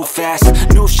 I'ma move fast.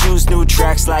 New shoes, new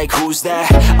tracks, like who's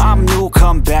that? I'm new,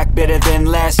 come back, better than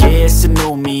last. Yeah, it's a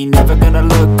new me, never gonna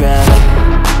look back.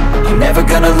 I'm never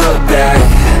gonna look back.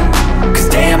 Cause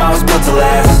damn, I was built to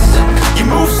last. You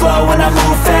move slow and I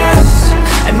move fast,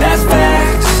 and that's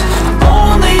facts.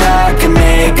 Only I can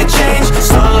make a change.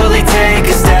 Slowly take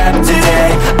a step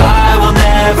today. I will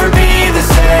never be the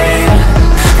same.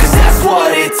 Cause that's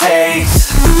what it takes.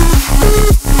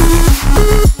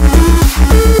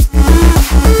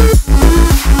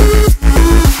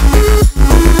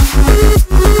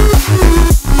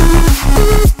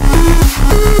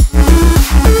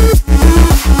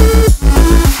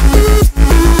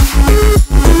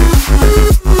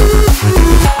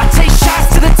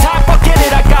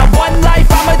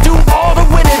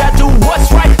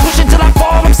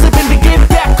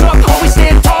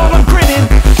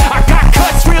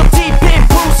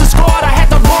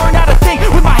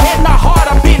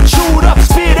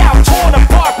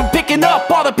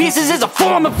 Pieces is a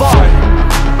form of art.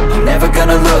 I'm never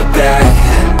gonna look back.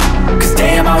 Cause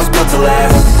damn, I was built to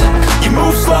last. You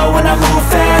move slow and I move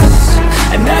fast,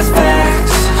 and that's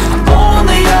facts.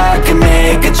 Only I can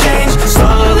make a change.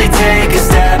 Slowly take a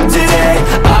step today.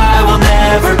 I will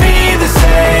never be the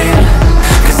same.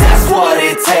 Cause that's what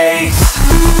it takes.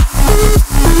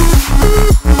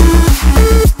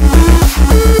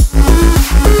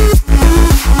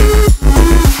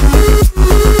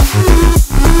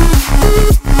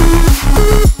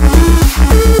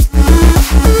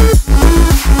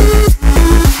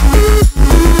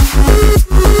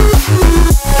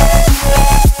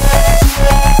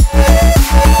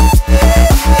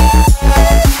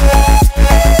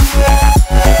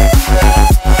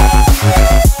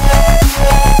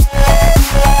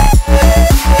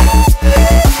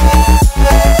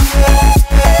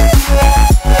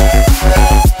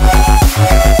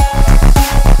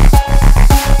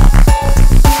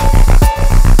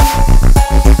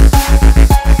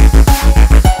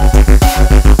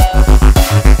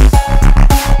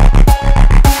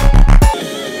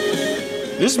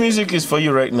 music is for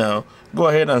you right now, go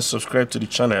ahead and subscribe to the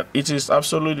channel. It is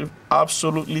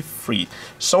absolutely free.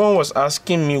 Someone was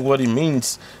asking me what it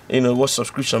means, what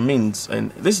subscription means,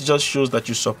 and this just shows that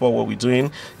you support what we're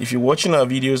doing. If you're watching our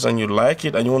videos and you like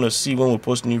it and you want to see when we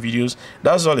post new videos,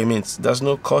 that's all it means. There's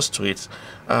no cost to it.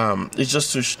 It's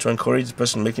just to encourage the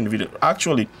person making the video.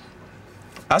 Actually,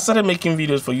 I started making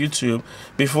videos for YouTube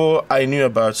before I knew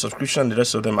about subscription and the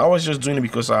rest of them. I was just doing it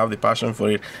because I have the passion for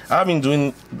it. I've been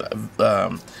doing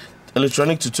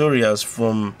electronic tutorials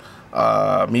from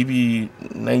maybe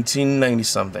 1990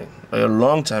 something, a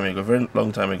long time ago, very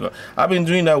long time ago. I've been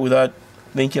doing that without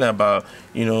thinking about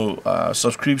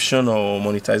subscription or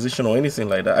monetization or anything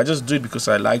like that. I just do it because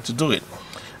I like to do it.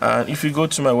 And if you go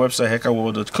to my website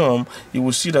hackerworld.com, you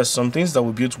will see that some things that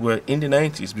we built were in the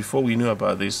 90s, before we knew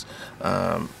about this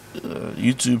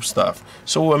YouTube stuff.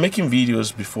 So we're making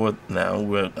videos before now.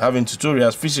 We're having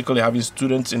tutorials, physically having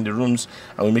students in the rooms,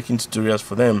 and we're making tutorials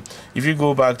for them. If you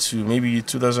go back to maybe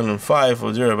 2005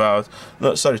 or thereabout,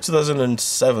 no, sorry,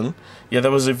 2007, yeah,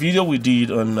 there was a video we did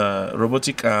on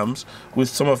robotic arms with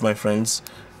some of my friends.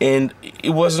 And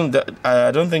it wasn't that, I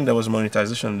don't think there was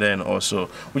monetization then also.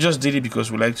 We just did it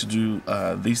because we like to do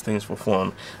these things for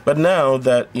fun. But now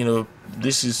that,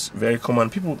 this is very common,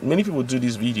 many people do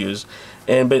these videos,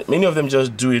 but many of them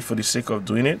just do it for the sake of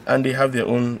doing it, and they have their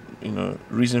own,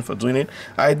 reason for doing it.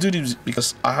 I do this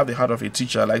because I have the heart of a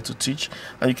teacher. I like to teach,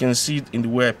 and you can see it in the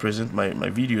way I present my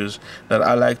videos that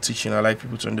I like teaching. I like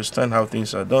people to understand how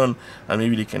things are done, and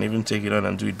maybe they can even take it on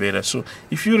and do it better. So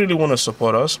if you really want to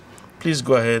support us, please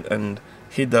go ahead and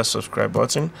hit that subscribe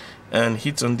button and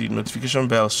hit on the notification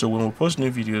bell, so when we post new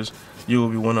videos, you will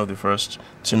be one of the first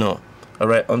to know.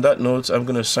 Alright, on that note, I'm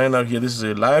going to sign out here. This is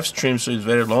a live stream, so it's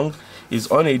very long. It's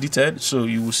unedited, so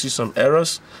you will see some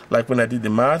errors, like when I did the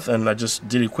math and I just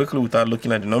did it quickly without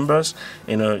looking at the numbers.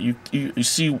 You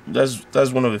see,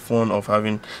 that's one of the fun of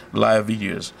having live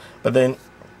videos. But then,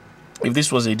 if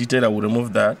this was edited, I would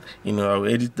remove that. I will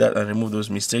edit that and remove those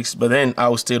mistakes. But then I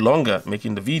will stay longer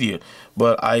making the video.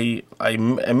 But I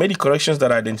made the corrections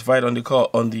that I identified on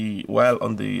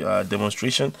the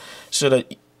demonstration, so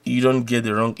that you don't get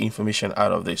the wrong information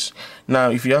out of this. Now,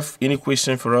 if you have any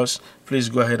question for us, please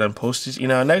go ahead and post it.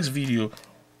 In our next video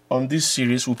on this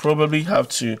series, we'll probably have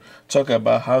to talk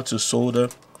about how to solder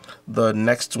the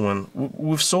next one.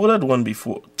 We've soldered one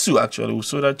before, two actually. We've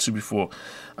soldered two before.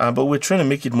 But we're trying to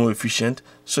make it more efficient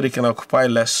so they can occupy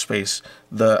less space.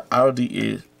 The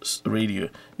RDA radio,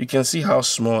 you can see how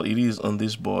small it is on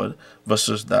this board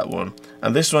versus that one,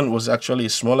 and this one was actually a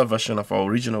smaller version of our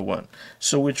original one.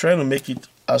 So we're trying to make it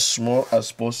as small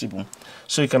as possible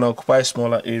so you can occupy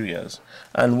smaller areas,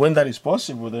 and when that is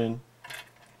possible, then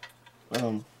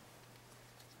trying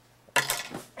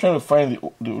to find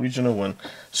the original one.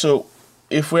 So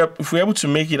if we're able to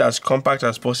make it as compact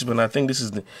as possible, and I think this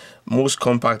is the most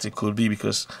compact it could be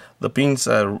because the pins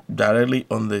are directly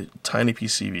on the tiny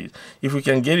PCB. If we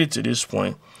can get it to this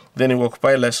point, then it will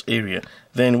occupy less area.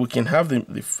 Then we can have the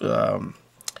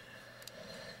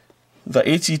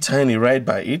ATtiny right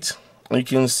by it, and you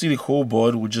can see the whole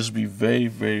board will just be very,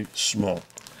 very small.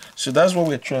 So that's what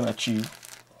we're trying to achieve.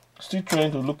 Still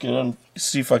trying to look around,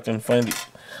 see if I can find it.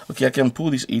 Okay, I can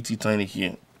pull this ATtiny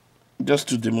here, just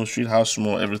to demonstrate how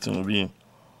small everything will be.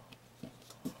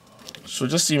 So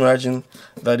just imagine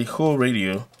that the whole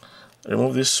radio,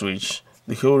 remove this switch,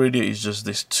 the whole radio is just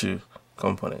these two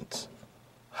components.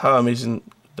 How amazing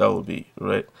that would be,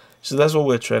 right? So that's what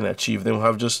we're trying to achieve. Then we'll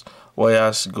have just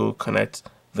wires, go connect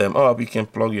them up. You can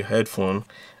plug your headphone,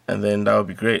 and then that would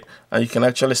be great. And you can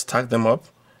actually stack them up.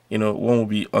 One will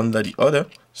be under the other,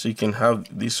 so you can have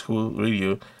this whole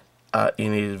radio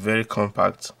in a very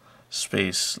compact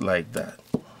space like that.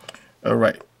 All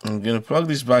right, I'm gonna plug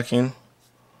this back in,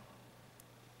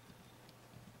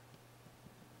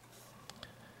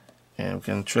 and we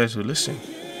can try to listen.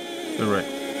 All right,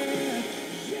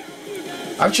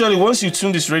 actually, once you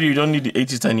tune this radio, you don't need the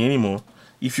ATtiny anymore.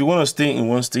 If you want to stay in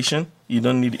one station, you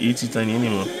don't need the ATtiny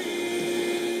anymore,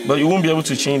 but you won't be able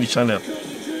to change the channel.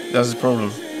 That's the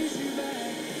problem.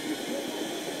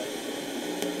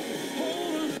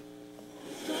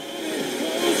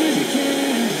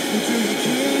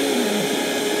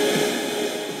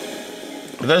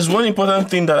 There's one important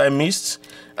thing that I missed,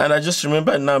 and I just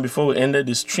remembered now before we ended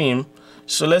the stream.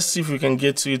 So let's see if we can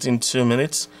get to it in 2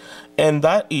 minutes. And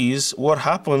that is what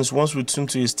happens once we tune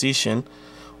to a station.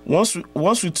 Once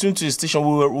we tune to a station,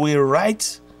 we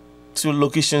write to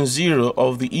location 0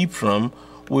 of the EEPROM.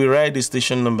 We write the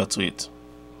station number to it.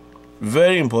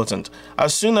 Very important.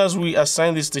 As soon as we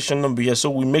assign the station number here, so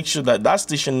we make sure that that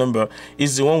station number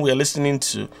is the one we are listening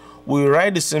to, we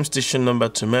write the same station number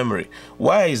to memory.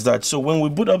 Why is that? So when we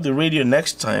boot up the radio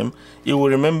next time, it will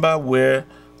remember where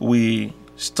we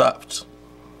stopped,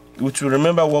 which will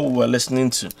remember what we were listening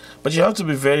to. But you have to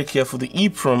be very careful. The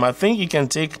EEPROM, I think you can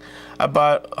take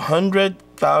about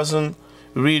 100,000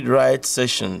 read-write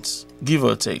sessions, give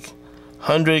or take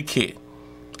 100K,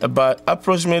 about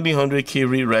approximately 100K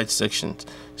read-write sections.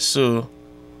 So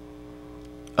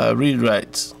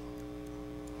read-writes.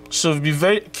 So be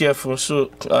very careful.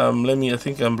 So I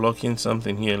think I'm blocking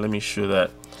something here. Let me show that.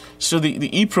 So the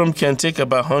EEPROM can take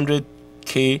about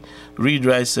 100K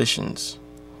read-write sessions.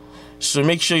 So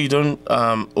make sure you don't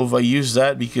overuse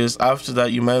that, because after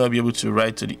that you might not be able to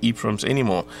write to the EEPROMs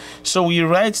anymore. So we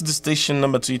write the station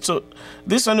number to it. So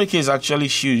this 100K is actually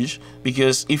huge,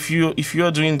 because if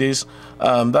you're doing this,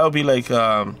 that would be like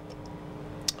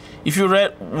if you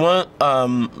read one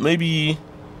maybe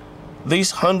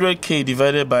this 100K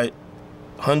divided by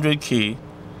 100K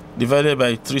divided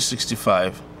by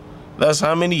 365. That's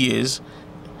how many years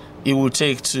it will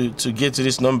take to get to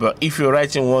this number if you're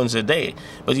writing once a day.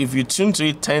 But if you tune to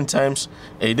it 10 times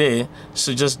a day,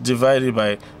 so just divide it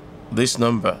by this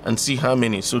number and see how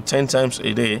many. So 10 times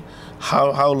a day,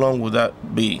 how long would that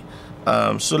be?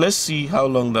 So let's see how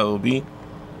long that will be.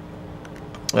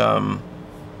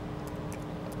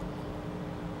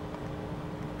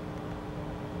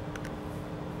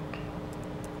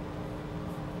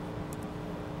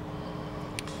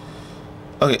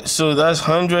 Okay, so that's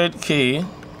 100K.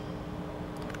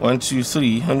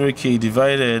 100K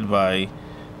divided by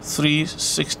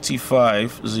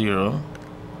 365 0.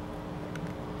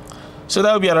 So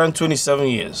that would be around 27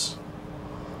 years,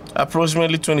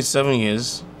 approximately 27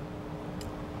 years,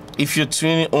 if you're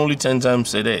tuning only 10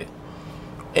 times a day.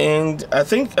 And I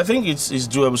think it's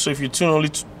doable. So if you tune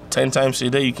only 10 times a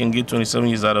day, you can get 27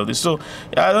 years out of this. So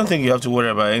I don't think you have to worry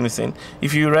about anything.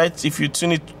 If you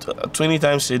tune it 20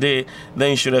 times a day,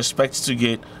 then you should expect to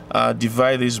get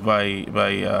divide this by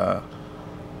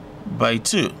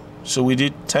 2. So we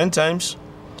did 10 times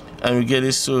and we get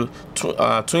this. So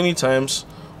 20 times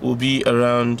will be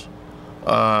around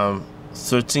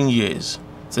 13 years,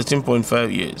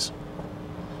 13.5 years.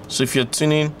 So if you're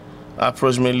tuning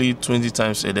approximately 20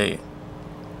 times a day,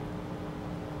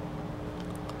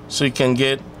 so you can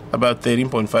get about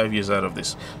 13.5 years out of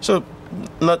this. So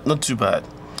not too bad.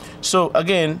 So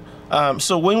again,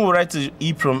 so when we write the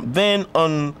EEPROM, then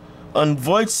on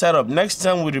void setup, next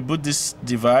time we reboot this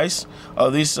device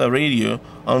or this radio,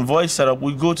 on void setup,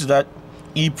 we go to that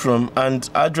EEPROM and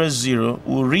address 0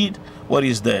 will read what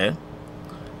is there,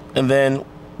 and then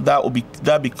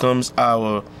that becomes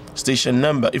our station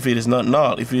number if it is not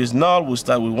null. If it is null, we'll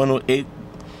start with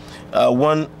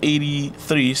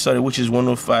 183, sorry, which is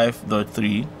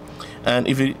 105.3, and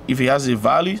if it has a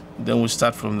value, then we'll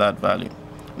start from that value,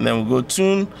 and then we'll go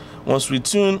tune. Once we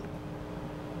tune,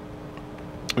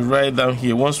 right down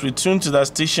here, once we tune to that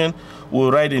station,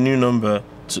 we'll write a new number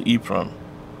to EEPROM.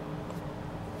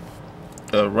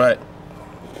 All right.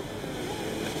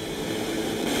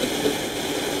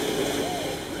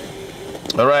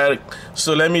 All right,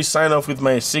 so let me sign off with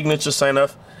my signature sign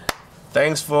off.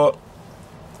 Thanks for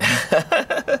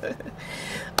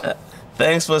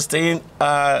thanks for staying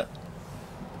to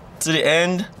the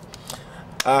end.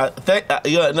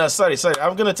 Sorry,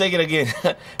 I'm gonna take it again.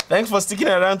 Thanks for sticking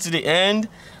around to the end.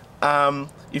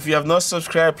 If you have not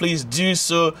subscribed, please do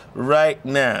so right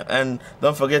now, and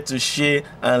don't forget to share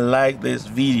and like this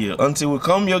video. Until we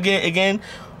come your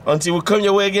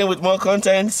way again with more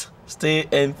content, stay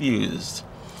enthused.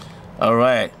 All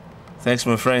right, thanks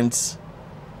my friends.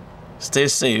 Stay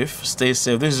safe. This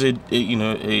is a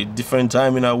different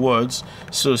time in our words,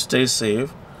 so stay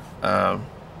safe.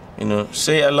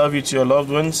 Say I love you to your loved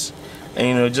ones,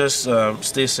 and just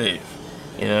stay safe.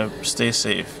 Stay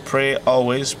safe. Pray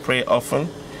always, pray often,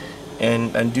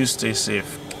 and do stay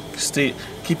safe.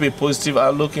 Keep a positive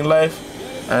outlook in life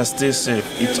and stay safe.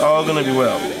 It's all gonna be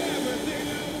well.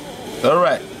 All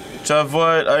right, to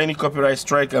avoid any copyright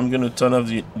strike, I'm gonna turn off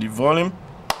the volume,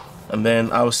 and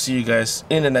then I'll see you guys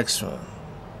in the next one.